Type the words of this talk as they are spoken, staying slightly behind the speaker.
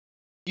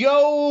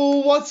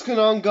Yo, what's going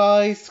on,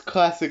 guys?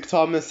 Classic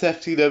Thomas,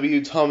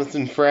 FTW, Thomas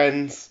and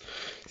Friends,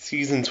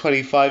 Season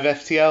 25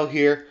 FTL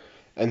here,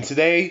 and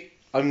today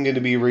I'm going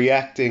to be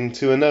reacting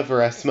to another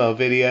SML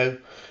video,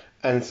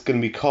 and it's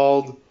going to be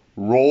called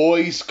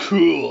Roy's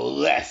Cool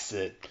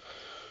Lesson.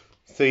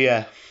 So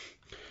yeah,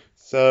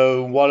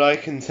 so what I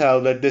can tell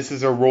that this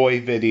is a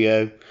Roy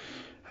video,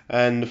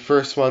 and the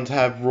first one to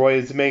have Roy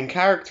as the main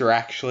character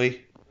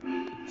actually.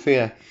 So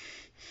yeah.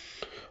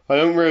 I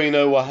don't really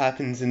know what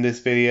happens in this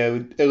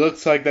video. It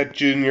looks like that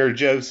Junior,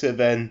 Joseph,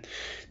 and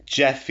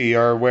Jeffy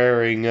are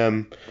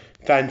wearing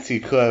fancy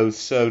clothes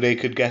so they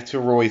could get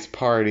to Roy's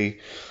party.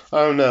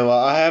 I don't know.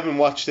 I haven't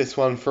watched this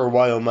one for a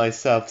while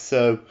myself,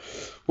 so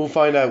we'll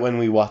find out when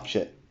we watch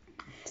it.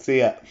 So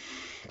yeah.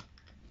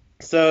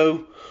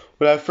 So,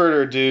 without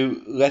further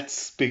ado,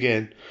 let's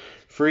begin.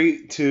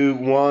 3, 2,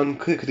 1,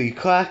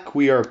 clickety-clack.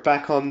 We are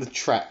back on the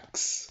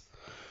tracks.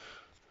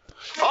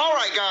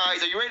 Alright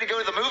guys, are you ready to go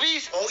to the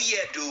movies? Oh yeah,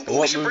 dude, but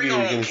What we should bring movie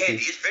our are you own gonna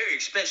candy. see? It's very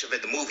expensive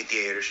at the movie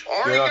theaters.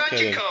 Already You're not got you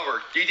kidding.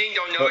 covered. Do you think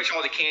they'll notice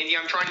all the candy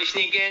I'm trying to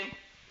sneak in?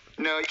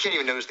 No, you can't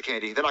even notice the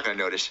candy. They're not going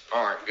to notice.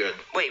 Alright, good.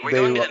 Wait, we're They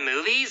going to lo- the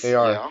movies? They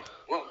are. Yeah.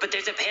 Well, but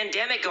there's a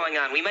pandemic going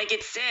on. We might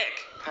get sick.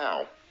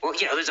 How? Well,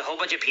 there's a whole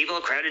bunch of people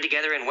crowded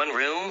together in one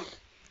room.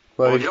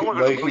 Well, you don't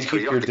wanna go to the you can movies, so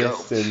keep you your have to go.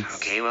 distance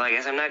Okay, well, I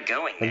guess I'm not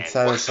going and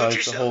then. Well, suit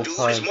sanitize the whole yourself, dude.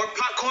 There's time. more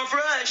popcorn for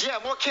us. Yeah,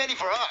 more candy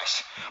for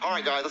us.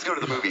 Alright guys, let's go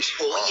to the movies.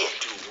 Oh yeah,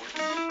 dude.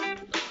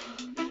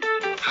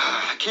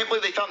 I can't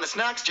believe they found the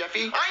snacks,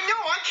 Jeffy. I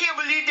know, I can't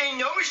believe they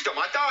noticed them.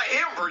 I thought I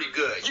hit them pretty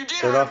good. You did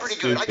They're have not pretty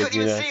good. I stupid,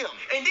 couldn't even you know. see them.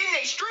 And then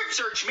they strip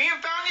searched me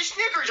and found the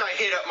Snickers I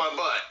hid up my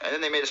butt. And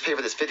then they made us pay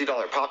for this $50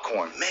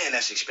 popcorn. Man,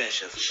 that's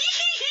expensive.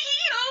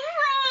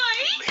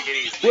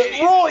 With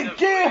Roy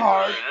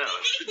Gerhardt!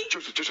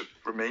 Joseph,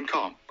 remain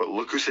calm. But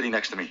look who's sitting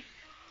next to me.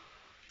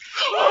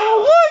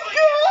 Oh my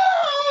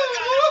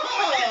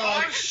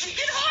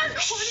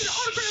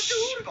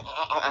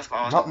I'll ask.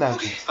 god! Not now.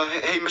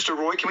 Hey, Mr.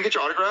 Roy, can we get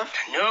your autograph?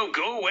 No,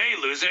 go away,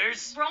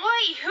 losers. Roy,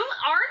 who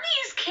are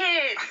these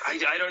kids?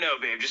 I don't know,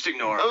 babe. Just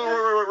ignore them. Oh,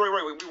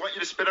 Roy. We want you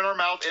to spit in our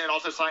mouth and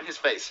also sign his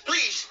face.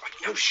 Please.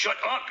 No, shut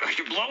up.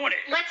 You're blowing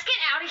it. Let's get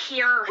out of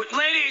here. Wait,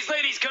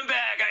 ladies, come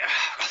back.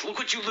 Look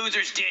what you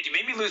losers did. You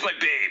made me lose my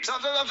babes.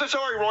 I'm so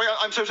sorry, Roy.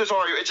 I'm so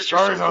sorry. It's just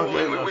Sorry, you're so cool.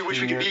 okay, We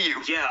wish we could be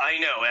you. Yeah, I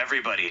know.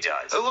 Everybody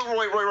does. Look,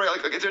 Roy.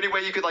 Like, is there any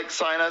way you could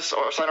sign us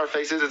or sign our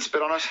faces and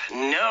spit on us?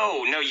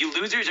 No, you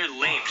losers are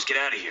lame. Just get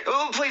out of here.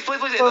 Oh, please.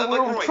 But Look,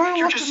 we're Roy, trying to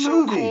you're watch just the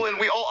so movie. cool, and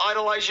we all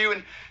idolize you.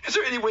 And is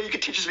there any way you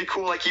could teach us to be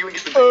cool like you and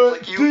get the babes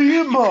like you? Do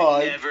you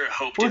mind? Never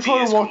hope We're to be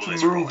trying as to watch cool a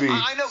as Roy. movie.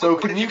 I know, So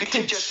but can if you you could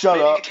teach kids us, shut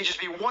maybe you up? could teach us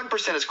to be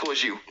 1% as cool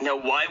as you. Now,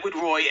 why would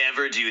Roy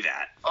ever do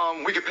that?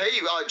 We could pay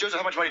you. Joseph,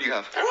 how much money do you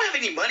have? I don't have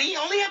any money. I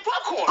only have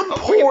popcorn. We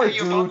Poor can pay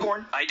you dude.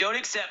 popcorn. I don't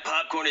accept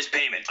popcorn as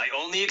payment. I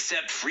only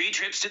accept free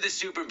trips to the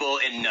Super Bowl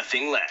and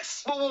nothing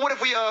less. Well, what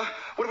if we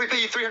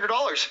pay you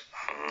 $300?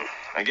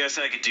 I guess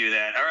I could do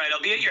that. All right,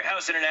 I'll be at your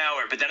house in an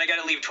hour, but then I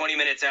gotta leave 20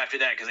 minutes after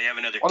that because I have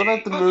another What date.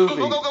 about the movie?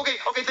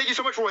 Okay, thank you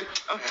so much, Roy.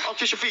 I'll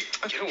kiss your feet.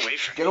 Get away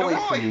from Get away Roy,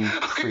 from me.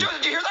 okay, freak.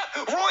 did you hear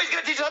that? Roy's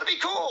gonna teach us how to be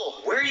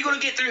cool. Where are you gonna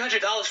get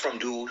 $300 from,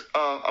 dude?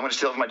 I'm gonna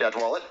steal it from my dad's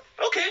wallet.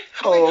 Okay.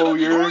 Oh,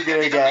 you're Roy's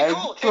gonna teach us how get to in be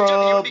cool. Hey, Jeffy, you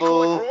wanna be cool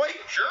like trouble. Roy?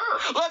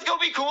 Sure. Let's go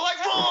be cool like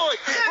Roy.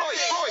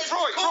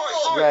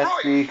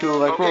 Let's be cool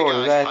like Okay, Roy.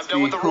 guys, Let's I'm done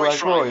be with the cool Roy like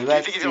shrine. Roy. Do you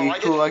Let's think he's be gonna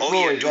like cool it? like Oh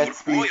yeah, Roy. dude.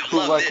 Let's be Roy will cool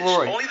love like this.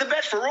 Roy. Only the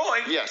best for Roy.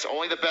 Yes,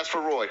 only the best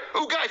for Roy.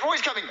 Ooh, guys,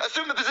 Roy's coming.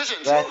 Assume the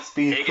positions. Let's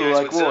be Hey, cool guys,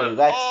 like what's Roy. up?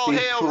 Let's Oh, be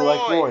hail cool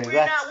like Roy. Roy. We're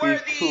Let's not be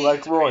worthy. cool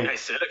like Roy. I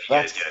said if you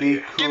guys Let's get be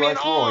here. cool Give me an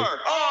like Roy. R.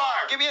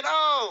 Give me an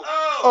O.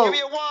 Oh. Give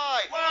me a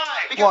Y.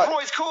 Because What?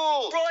 Roy's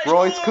cool.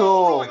 Roy's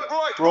cool.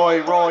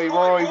 Roy.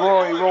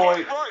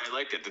 I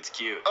like that. That's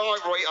cute. All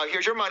right, Roy,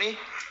 here's your money.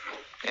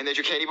 And there's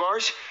your candy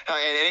bars. And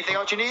anything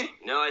else you need?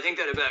 No, I think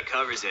that about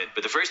covers it.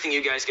 But the first thing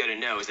you guys gotta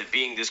know is that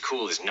being this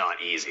cool is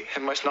not easy.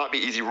 It must not be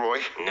easy, Roy.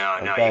 No,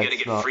 you bet gotta it's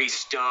get not. free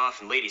stuff,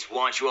 and ladies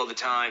want you all the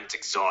time. It's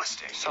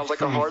exhausting. Sounds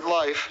like a hard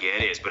life. Yeah,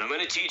 it is, but I'm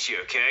gonna teach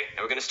you, okay?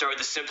 And we're gonna start with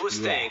the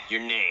simplest thing,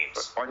 your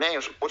names. Our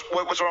names?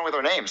 What's wrong with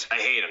our names? I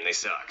hate them, they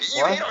suck.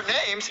 You What? hate our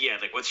names? Yeah,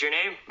 like, what's your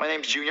name? My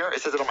name's Junior.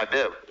 It says it on my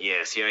bib.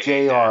 Yeah, see, I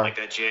hate that. JR. Like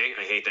that J?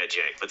 I hate that J.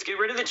 Let's get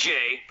rid of the J,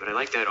 but I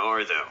like that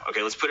R, though.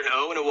 Okay, let's put an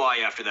O and a Y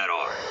after that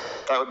R.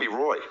 That would be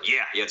Roy.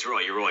 Yeah, it's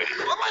Roy, you're Roy.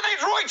 Well, my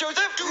name's Roy,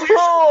 Joseph.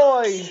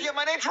 Roy! Yeah,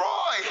 my name's Roy.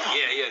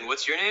 Yeah, and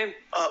what's your name?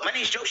 My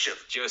name's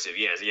Joseph. Joseph,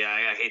 yes, yeah,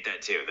 I hate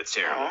that too. That's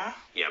terrible. Aw.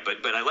 Yeah,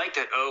 but I like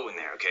that O in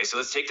there, okay? So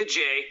let's take the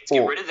J, let's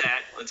get Oh. rid of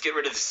that, let's get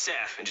rid of the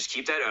Seth, and just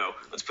keep that O.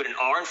 Let's put an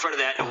R in front of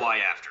that and a Y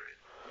after it.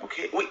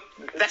 Okay. Wait,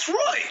 that's Roy.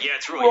 Yeah,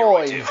 it's Roy. You're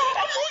Roy Roy. too. Oh,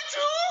 I'm Roy too.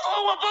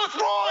 Oh, we're both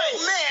Roy.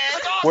 Man.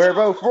 That's awesome. We're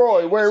both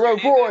Roy. We're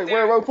both Roy.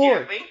 We're both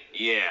Roy.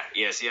 Yeah.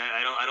 See,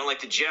 I don't like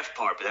the Jeff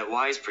part, but that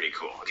Y is pretty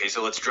cool. Okay,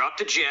 so let's drop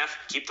the Jeff,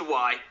 keep the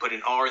Y, put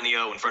an R and the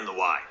O in front of the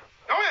Y.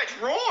 Oh, that's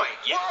Roy.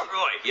 Yeah,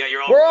 Roy. Yeah,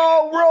 you're all. We're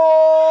all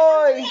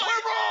Roy.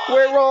 We're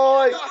We're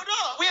Roy.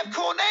 We have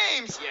cool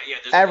names. Yeah.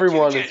 There's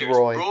Everyone only is two genders,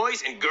 Roy.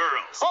 Boys and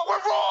girls. Oh, we're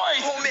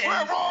Roy's. Oh, man.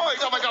 We're Roy's.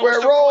 Oh, my God. We're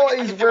so cool. I Roy's.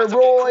 can give We're us something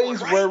cool,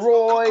 Roy's. right? We're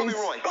Call me Roy's.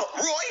 Roy. Oh,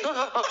 Roy.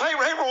 Hey,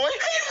 Roy.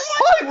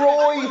 Hi,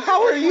 Roy,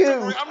 how are you?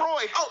 I'm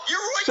Roy. Oh, you're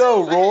Roy.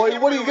 So, too. Roy, Hey,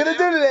 what are you over gonna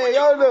there. do today? What's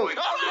Oh, up, no. Roy?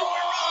 Oh,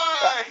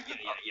 Roy.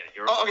 Yeah,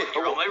 Oh, okay.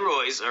 you're all my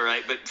Roys, all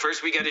right? But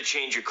first we got to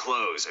change your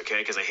clothes, okay?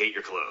 Because I hate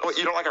your clothes. What,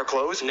 you don't like our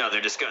clothes? No,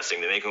 they're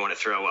disgusting. They make me want to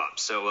throw up.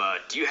 So,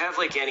 do you have,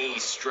 like, any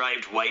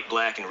striped white,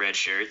 black, and red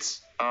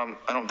shirts? I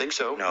don't think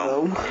so.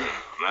 No.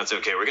 That's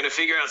okay. We're going to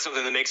figure out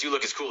something that makes you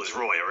look as cool as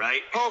Roy, all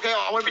right? Oh, okay,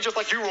 I want to be just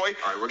like you, Roy.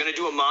 All right, we're going to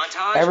do a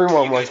montage. Everyone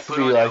where you wants guys to put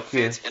be on like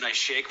outfits, you. And I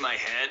shake my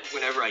head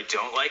whenever I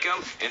don't like them.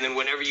 And then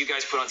whenever you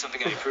guys put on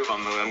something I approve,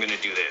 I'm going to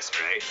do this,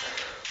 all right?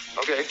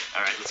 Okay.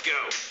 All right, let's go.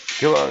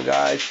 Come on,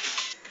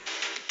 guys.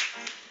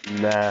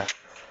 Nah.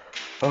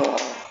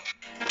 Oh.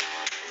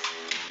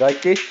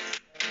 Like this?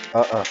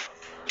 Uh-uh.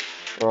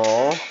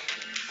 Oh.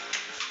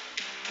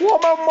 What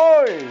about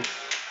mine?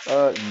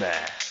 Nah.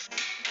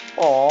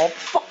 Oh,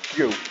 fuck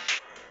you.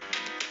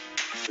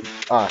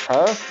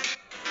 Uh-huh.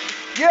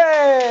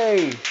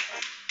 Yay!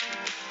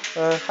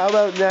 How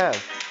about now?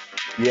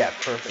 Yeah,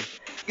 perfect.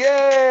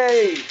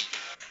 Yay!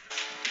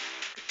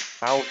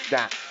 How's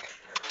that?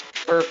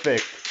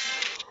 Perfect.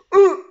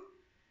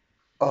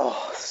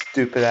 Oh,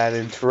 stupid ad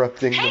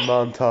interrupting the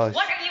montage.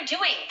 What are you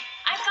doing?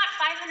 I've got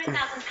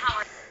 500,000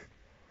 power.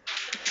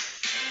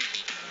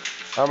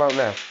 How about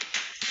now?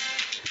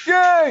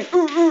 Yay!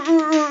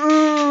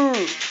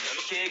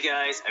 Okay,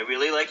 guys, I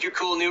really like your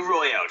cool new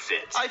Roy outfit.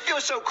 I feel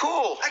so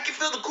cool. I can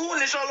feel the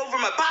coolness all over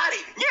my body.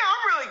 Yeah,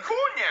 I'm really cool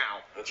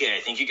now. Okay, I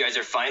think you guys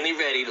are finally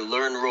ready to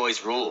learn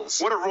Roy's rules.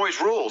 What are Roy's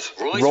rules?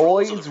 Roy's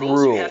rules are Roy's the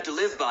rules you have rules. to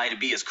live by to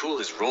be as cool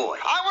as Roy.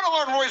 I want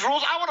to learn Roy's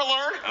rules. I want to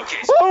learn.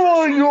 Okay, so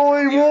Oh, first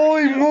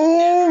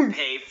rule, Roy,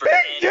 pay for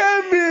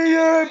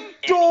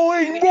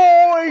doing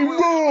Roy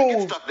Where do I get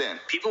rules. stuff then?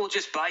 People will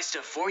just buy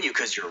stuff for you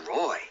because you're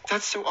Roy.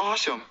 That's so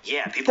awesome.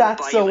 Yeah, people That's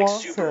will buy so you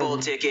like Super Bowl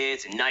awesome.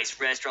 tickets and nice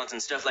restaurants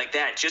and stuff like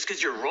that just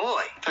because you're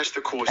Roy. That's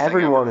the coolest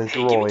Everyone thing is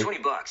Hey, give Roy. me 20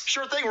 bucks.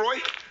 Sure thing, Roy.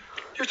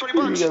 Here's 20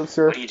 Here you bucks. go,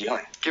 sir. What are you doing?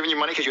 Giving you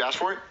money because you asked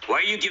for it? Why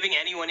are you giving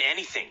anyone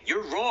anything?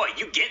 You're Roy.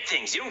 You get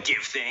things. You don't give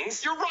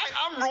things. You're right.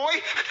 I'm Roy.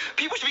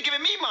 People should be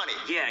giving me money.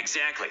 Yeah,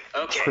 exactly.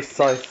 Okay.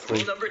 Precisely.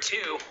 Rule number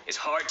 2 is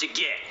hard to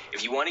get.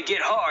 If you want to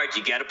get hard,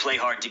 you got to play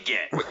hard to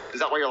get. Wait, is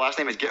that why your last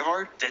name is Get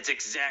Hard? That's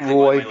exactly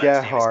Roy why my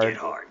last name is Get Get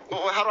Hard.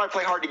 Well, how do I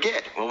play hard to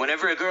get? Well,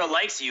 whenever a girl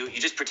likes you, you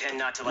just pretend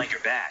not to like her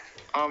back.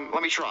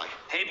 Let me try.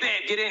 Hey,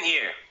 babe, get in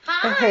here.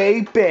 Hi. Hey,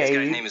 This guy's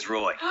babe. name is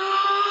Roy.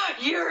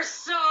 You're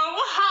so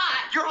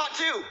hot. You're hot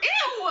too.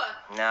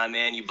 Ew. Nah,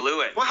 man, you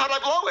blew it. Well, how'd I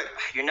blow it?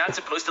 You're not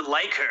supposed to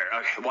like her.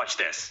 Okay, watch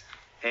this.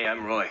 Hey,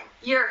 I'm Roy.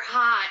 You're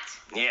hot.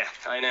 Yeah,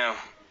 I know.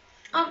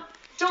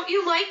 Don't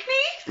you like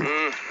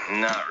me?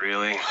 Not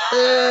really.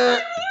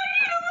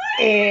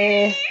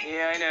 Eh.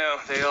 Yeah, I know.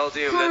 They all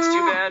do. But that's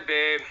too bad,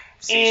 babe.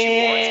 See,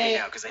 she wants me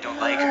now because I don't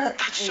like her.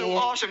 That's so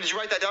awesome. Did you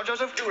write that down,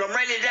 Joseph? Dude, I'm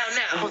writing it down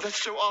now. Oh,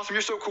 that's so awesome.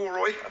 You're so cool,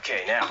 Roy.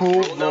 Okay, now,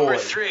 Cool rule number boy.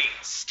 3.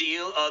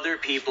 Steal other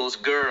people's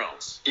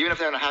girls. Even if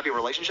they're in a happy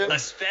relationship?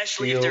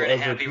 Especially Steal if they're in a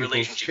other happy people's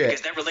relationship. chicks.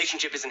 Because that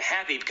relationship isn't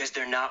happy because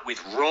they're not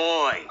with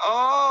Roy.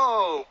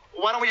 Oh,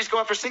 why don't we just go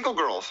after single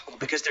girls?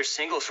 Because they're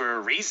single for a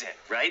reason,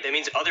 right? That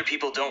means other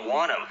people don't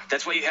want them.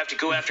 That's why you have to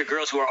go after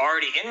girls who are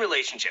already in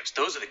relationships.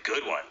 Those are the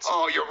good ones.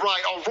 Oh, you're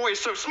right. Oh, Roy is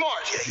so smart.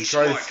 You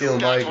try to steal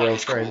my That's why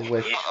he's girlfriend, cool.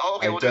 which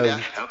Okay, I we'll do don't.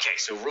 that. Okay,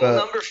 so rule But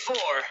number 4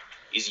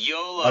 is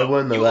YOLO. I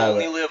wouldn't you allow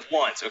only it. live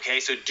once,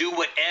 okay? So do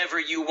whatever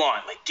you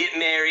want. Like get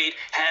married,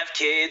 have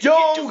kids,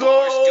 YOLO! get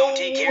divorced, don't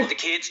take care of the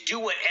kids. Do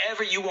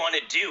whatever you want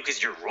to do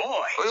because you're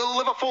Roy.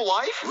 Live a full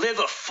life? Live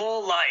a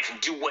full life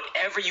and do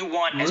whatever you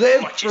want as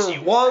Live much as for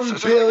you want.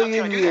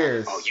 1,000,000,000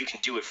 years. Oh, you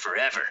can do it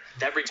forever.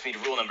 That brings me to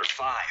rule number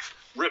 5.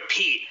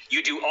 Repeat.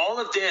 You do all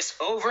of this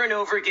over and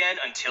over again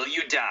until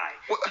you die.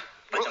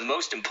 But the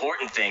most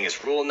important thing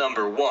is rule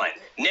number 1.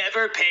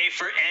 Never pay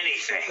for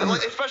anything.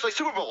 Especially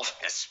Super Bowls.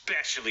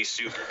 Especially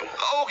Super Bowl.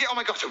 Oh, okay, oh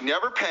my gosh. So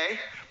never pay,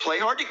 play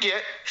hard to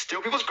get,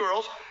 steal people's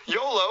girls,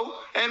 YOLO,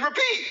 and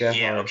repeat.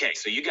 Yeah, okay,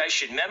 so you guys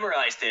should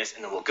memorize this,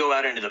 and then we'll go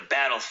out into the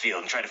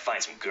battlefield and try to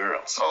find some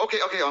girls. Oh, okay,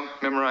 I'll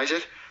memorize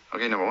it.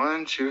 Okay, number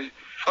 1, 2.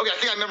 Okay, I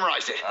think I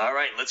memorized it. All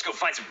right, let's go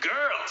find some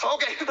girls.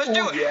 Okay, let's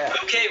do it. Yeah.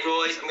 Okay,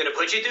 Royce, I'm going to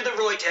put you through the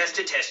Roy test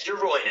to test your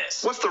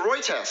Royness. What's the Roy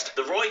test?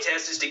 The Roy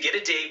test is to get a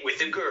date with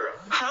a girl.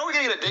 How are we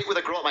going to get a date with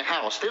a girl at my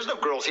house? There's no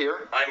girls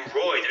here. I'm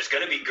Roy. There's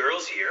going to be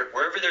girls here.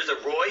 Wherever there's a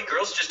Roy,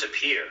 girls just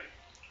appear.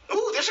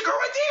 Ooh, there's a girl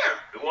right there.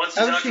 Who wants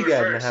to How'd talk she to her get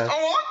in the first? house?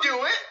 Oh, I'll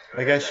do it.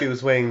 I guess she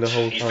was waiting the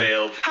whole He time.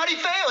 failed. How'd he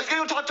fail? He's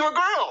going to go talk to a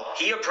girl.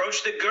 He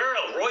approached the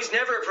girl. Roy's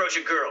never approach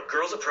a girl.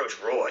 Girls approach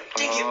Roy.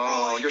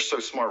 Oh, you're so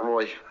smart,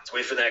 Roy. Let's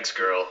wait for the next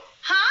girl.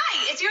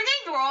 Hi, is your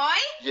name Roy?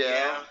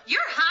 Yeah. You're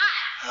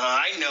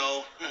hot. I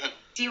know.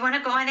 Do you want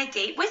to go on a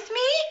date with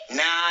me?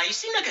 Nah, you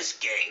seem like a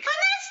skank. I'm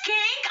not a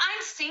skank.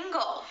 I'm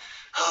single.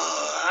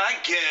 I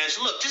guess.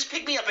 Look, just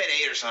pick me up at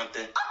 8 or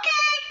something.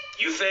 Okay.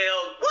 You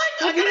failed. What?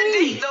 I got a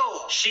date,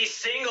 though. She's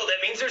single. That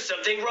means there's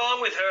something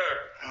wrong with her.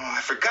 Oh,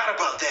 I forgot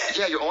about that.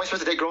 Yeah, you're only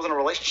supposed to date girls in a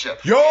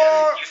relationship. You're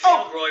You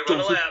failed, Roy. Run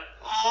a Joseph. lap.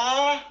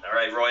 Aw. All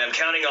right, Roy, I'm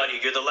counting on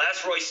you. You're the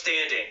last Roy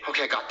standing.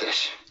 Okay, I got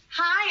this.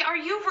 Hi, are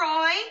you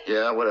Roy?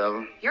 Yeah,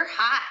 whatever. You're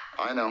hot.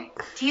 I know.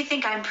 Do you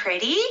think I'm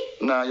pretty?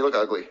 Nah, you look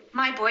ugly.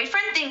 My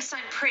boyfriend thinks I'm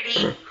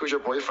pretty. Who's your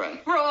boyfriend?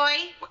 Roy.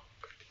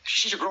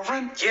 She's your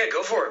girlfriend? Yeah,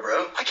 go for it,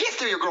 bro. I can't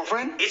steal your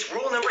girlfriend. It's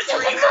rule number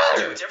 3.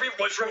 Dudes, every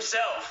boy for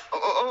himself.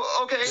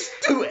 Oh, okay.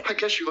 do it. I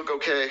guess you look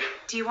okay.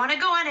 Do you want to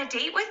go on a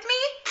date with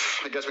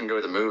me? I guess we can go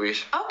to the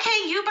movies.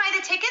 Okay, you buy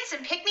the tickets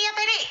and pick me up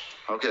at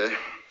 8. Okay.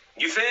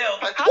 You failed.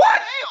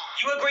 What?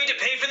 You agreed to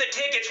pay for the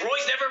tickets.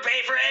 Roy's never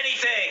paid for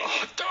anything.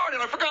 Oh, darn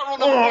it, I forgot rule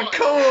number Oh, 1.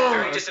 come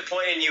Very on.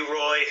 disappointed in you,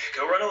 Roy.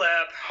 Go run a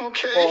lap.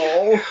 Okay.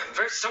 Oh.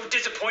 Very so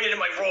disappointed in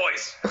my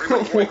Roys.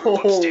 Everybody Roy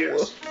group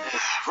upstairs.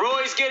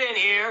 Roy's, get in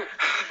here.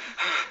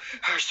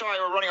 Sorry,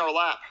 we're running our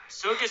lap.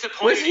 So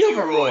disappointed Where's in the you,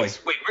 other Roy?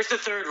 Roy's. Wait, where's the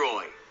third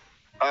Roy?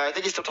 I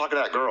think he's still talking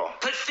to that girl.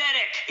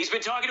 Pathetic. He's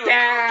been talking to a girl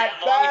that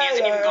long and he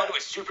hasn't even gone to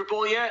a Super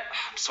Bowl yet.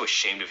 I'm so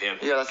ashamed of him.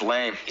 Yeah, that's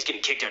lame. He's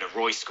getting kicked out of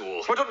Roy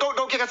school. Well,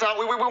 don't kick us out.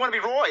 We want to be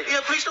Roy.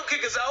 Yeah, please don't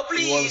kick us out,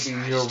 You want please. to be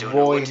I your just don't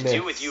know what to do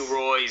Royness. with you,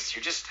 Roy's.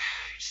 You're just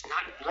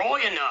not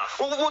Roy enough.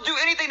 Well, we'll do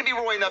anything to be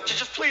Roy enough.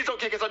 Just please don't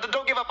kick us out.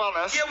 Don't give up on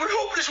us. Yeah, we're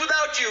hopeless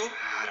without you.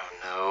 I don't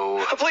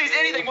know. Please,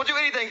 anything. We'll do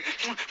anything.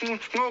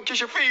 We'll kiss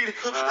your feet.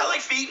 I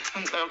like feet.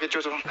 Okay,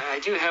 Joseph. I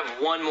do have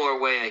one more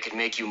way I could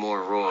make you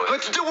more Roy.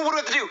 Let's do what do we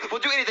have to do. We'll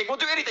do anything. We'll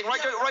do anything.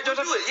 Right, right, We'll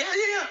Joseph? do it.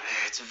 Yeah.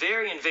 It's a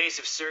very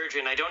invasive surgery,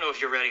 and I don't know if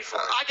you're ready for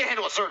it. I can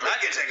handle a surgery. I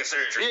can take a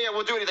surgery. Yeah,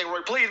 we'll do anything,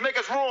 Roy. Please, make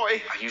us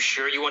Roy. Are you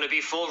sure you want to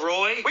be full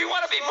Roy? We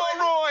want to be full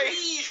Roy.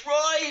 Please,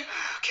 Roy.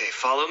 Okay,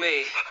 follow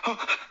me.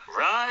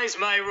 Rise,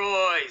 my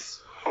Roys.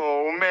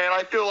 Oh, man,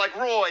 I feel like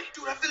Roy.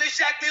 Dude, I feel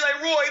exactly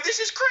like Roy. This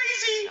is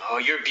crazy. Oh,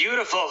 you're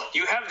beautiful.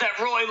 You have that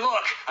Roy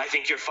look. I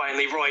think you're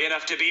finally Roy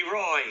enough to be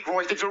Roy.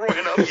 Roy thinks we're Roy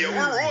enough. Yeah,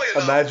 we're Roy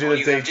enough. Imagine All if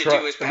you they have to do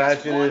is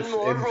pass imagine one if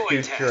more in Roy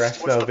future test.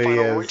 SML What's the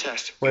final Roy videos,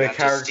 test? when You a have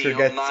to character steal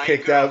gets my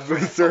kicked out from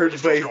a certain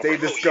place, they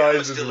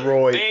disguise as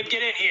Roy. Babe,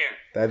 get in here.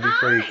 That'd be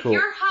pretty cool.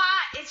 You're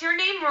hot. Is your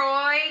name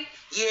Roy?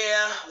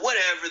 Yeah,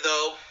 whatever,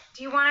 though.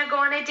 Do you want to go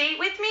on a date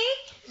with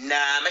me? Nah,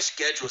 my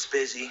schedule's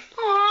busy.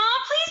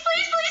 Aw, please,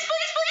 please, please,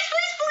 please, please,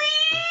 please,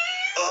 please.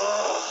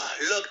 Oh,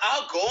 look,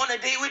 I'll go on a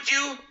date with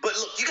you, but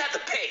look, you got to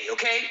pay,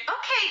 okay?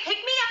 Okay, pick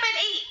me up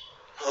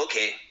at 8.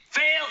 Okay.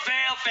 Fail.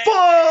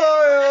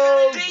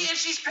 Failed! Date and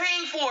she's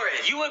paying for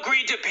it. You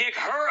agreed to pick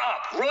her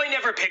up. Roy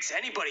never picks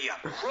anybody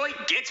up. Roy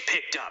gets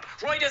picked up.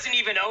 Roy doesn't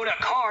even own a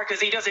car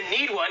because he doesn't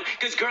need one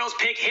because girls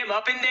pick him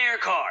up in their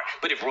car.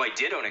 But if Roy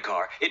did own a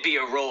car, it'd be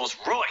a Rolls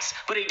Royce.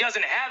 But he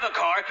doesn't have a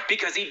car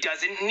because he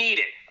doesn't need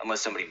it unless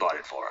somebody bought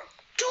it for him.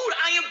 Dude,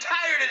 I am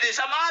tired of this.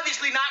 I'm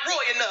obviously not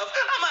Roy enough.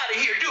 I'm out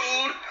of here,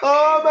 dude.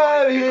 I'm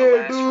out of You're the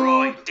here, last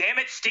Roy. dude. Damn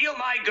it, steal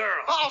my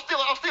girl. I'll steal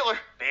her.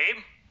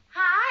 Babe?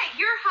 Hi,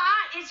 you're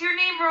hot. Is your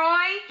name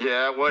Roy?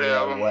 Yeah,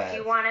 whatever. Do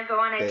you want to go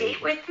on a date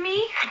with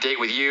me? A date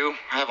with you?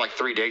 I have like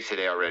 3 dates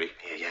today already.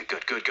 Yeah, good.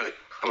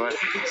 But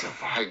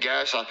I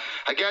guess I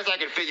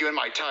can fit you in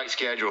my tight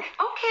schedule.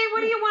 Okay,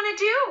 what do you want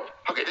to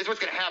do? Okay, this is what's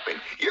gonna happen.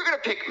 You're gonna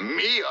pick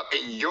me up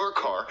in your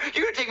car.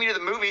 You're gonna take me to the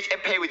movies and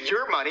pay with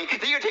your money.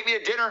 Then you're gonna take me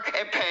to dinner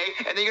and pay,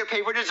 and then you're gonna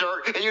pay for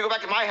dessert. And you're gonna go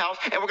back to my house,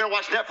 and we're gonna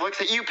watch Netflix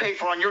that you paid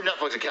for on your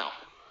Netflix account.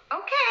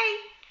 Okay.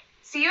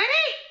 See you at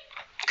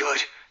 8.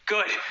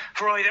 Good.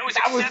 Roy, that was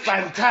was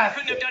exceptional. fantastic. I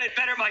couldn't have done it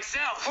better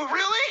myself. Oh,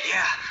 really?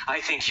 Yeah, I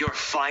think you're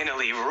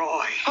finally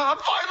Roy. I'm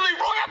finally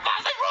Roy. I'm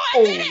finally Roy. I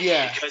Oh, did it.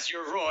 yeah. Because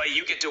you're Roy,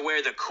 you get to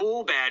wear the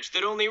cool badge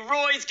that only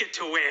Roys get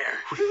to wear.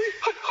 Really?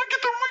 I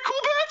get the Roy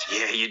cool badge?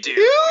 Yeah, you do.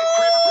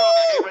 I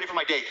gotta get ready for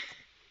my date.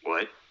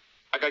 What?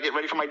 I gotta get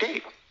ready for my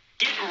date.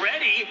 Get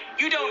ready?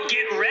 You don't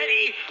get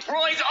ready.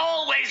 Roy's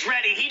always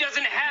ready. He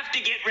doesn't have to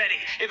get ready.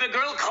 If a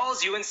girl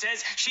calls you and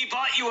says she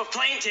bought you a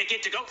plane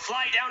ticket to go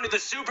fly down to the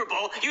Super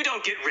Bowl, you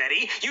don't get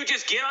ready. You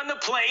just get on the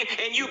plane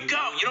and you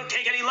go. You don't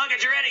take any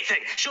luggage or anything.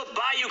 She'll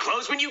buy you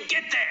clothes when you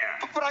get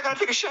there. But I gotta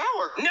take a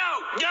shower. No.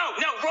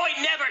 Roy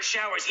never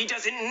showers. He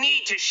doesn't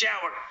need to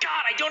shower.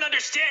 God, I don't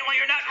understand why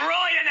you're not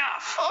Roy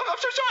enough. Oh, I'm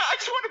so sorry. I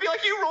just want to be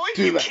like you, Roy.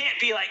 Do that. Can't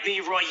be like me,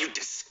 Roy. You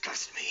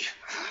disgust me.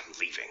 I'm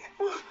leaving.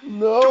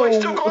 No. Do I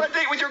still go on a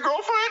date with your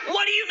girlfriend?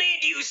 What do you mean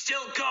you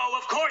still go?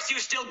 Of course you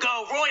still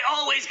go. Roy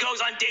always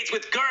goes on dates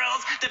with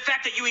girls. The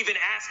fact that you even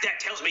asked that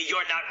tells me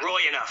you're not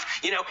Roy enough.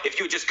 You know, if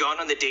you had just gone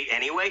on the date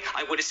anyway,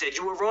 I would have said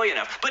you were Roy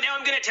enough. But now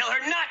I'm going to tell her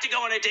not to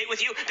go on a date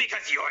with you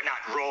because you're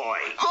not Roy.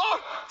 Oh,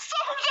 I'm so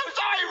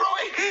sorry,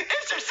 Roy.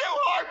 It's just so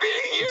hard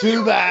being you.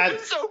 Too bad.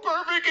 You're so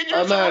perfect and you're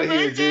I'm so out of here,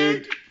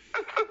 amazing. dude.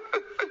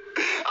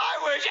 I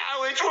wish I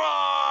was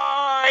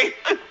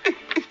Roy.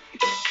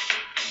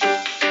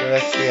 So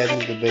that's the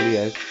end of the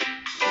video.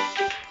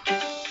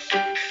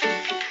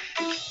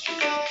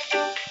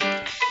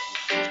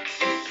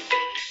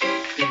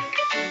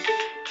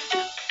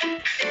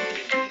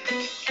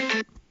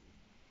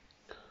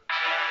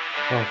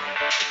 Oh,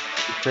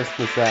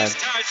 Christmas ad.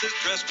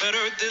 Dress better.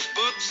 This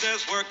book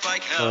says work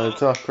like hell.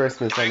 It's not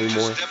Christmas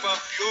anymore. Step up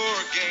your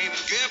game,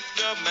 gift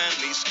a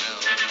manly smell.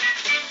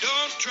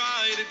 Don't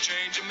try to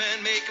change a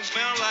man, make him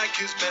smell like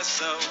his best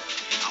self.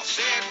 I'll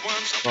say it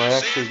once, I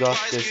actually got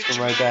this for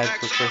my dad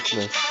for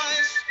Christmas,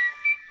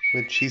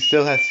 which he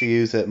still has to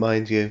use it,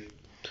 mind you.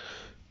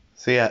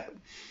 So yeah,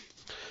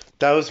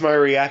 that was my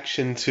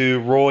reaction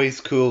to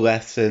Roy's cool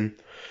lesson.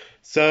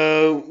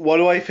 So, what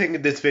do I think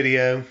of this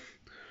video?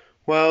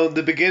 Well,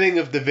 the beginning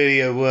of the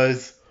video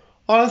was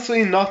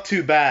honestly not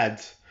too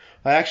bad.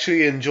 I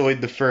actually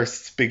enjoyed the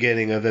first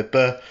beginning of it,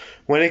 but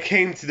when it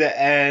came to the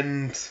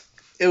end,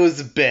 it was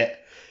a bit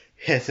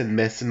hit and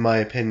miss in my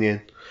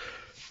opinion.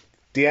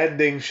 The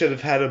ending should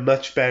have had a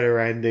much better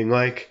ending.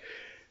 Like,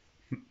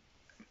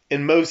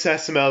 in most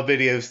SML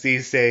videos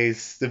these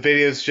days, the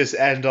videos just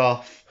end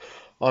off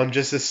on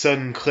just a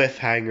sudden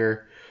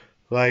cliffhanger.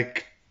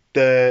 Like,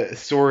 the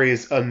story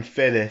is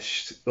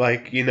unfinished.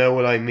 Like, you know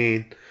what I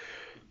mean?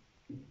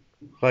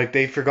 Like,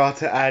 they forgot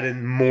to add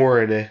in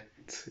more in it.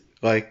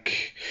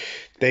 Like,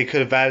 they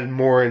could have added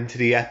more into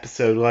the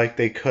episode, like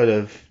they could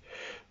have.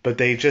 But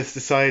they just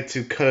decided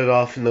to cut it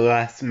off in the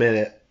last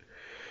minute.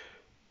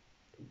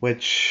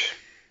 Which,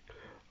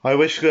 I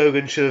wish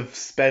Logan should have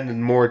spent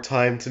more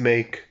time to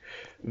make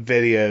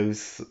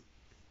videos.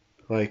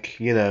 Like,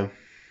 you know.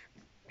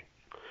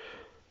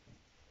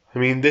 I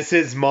mean, this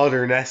is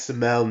modern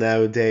SML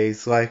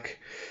nowadays. Like,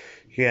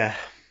 yeah.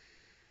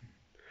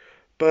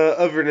 But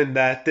other than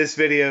that, this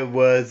video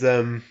was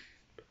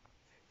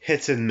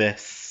hit and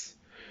miss.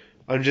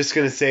 I'm just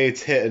gonna say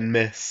it's hit and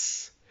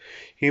miss.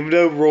 Even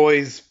though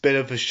Roy's a bit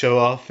of a show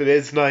off, it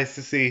is nice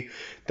to see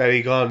that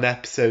he got an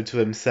episode to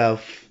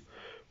himself,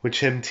 with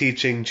him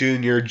teaching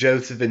Junior,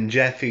 Joseph, and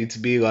Jeffy to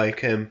be like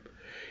him,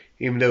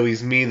 even though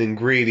he's mean and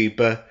greedy.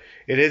 But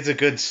it is a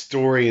good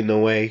story in a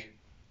way.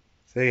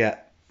 So yeah.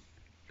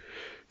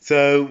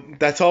 So,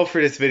 that's all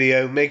for this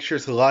video. Make sure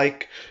to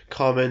like,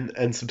 comment,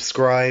 and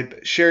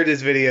subscribe. Share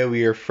this video with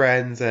your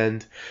friends,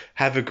 and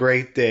have a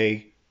great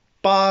day.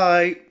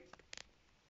 Bye!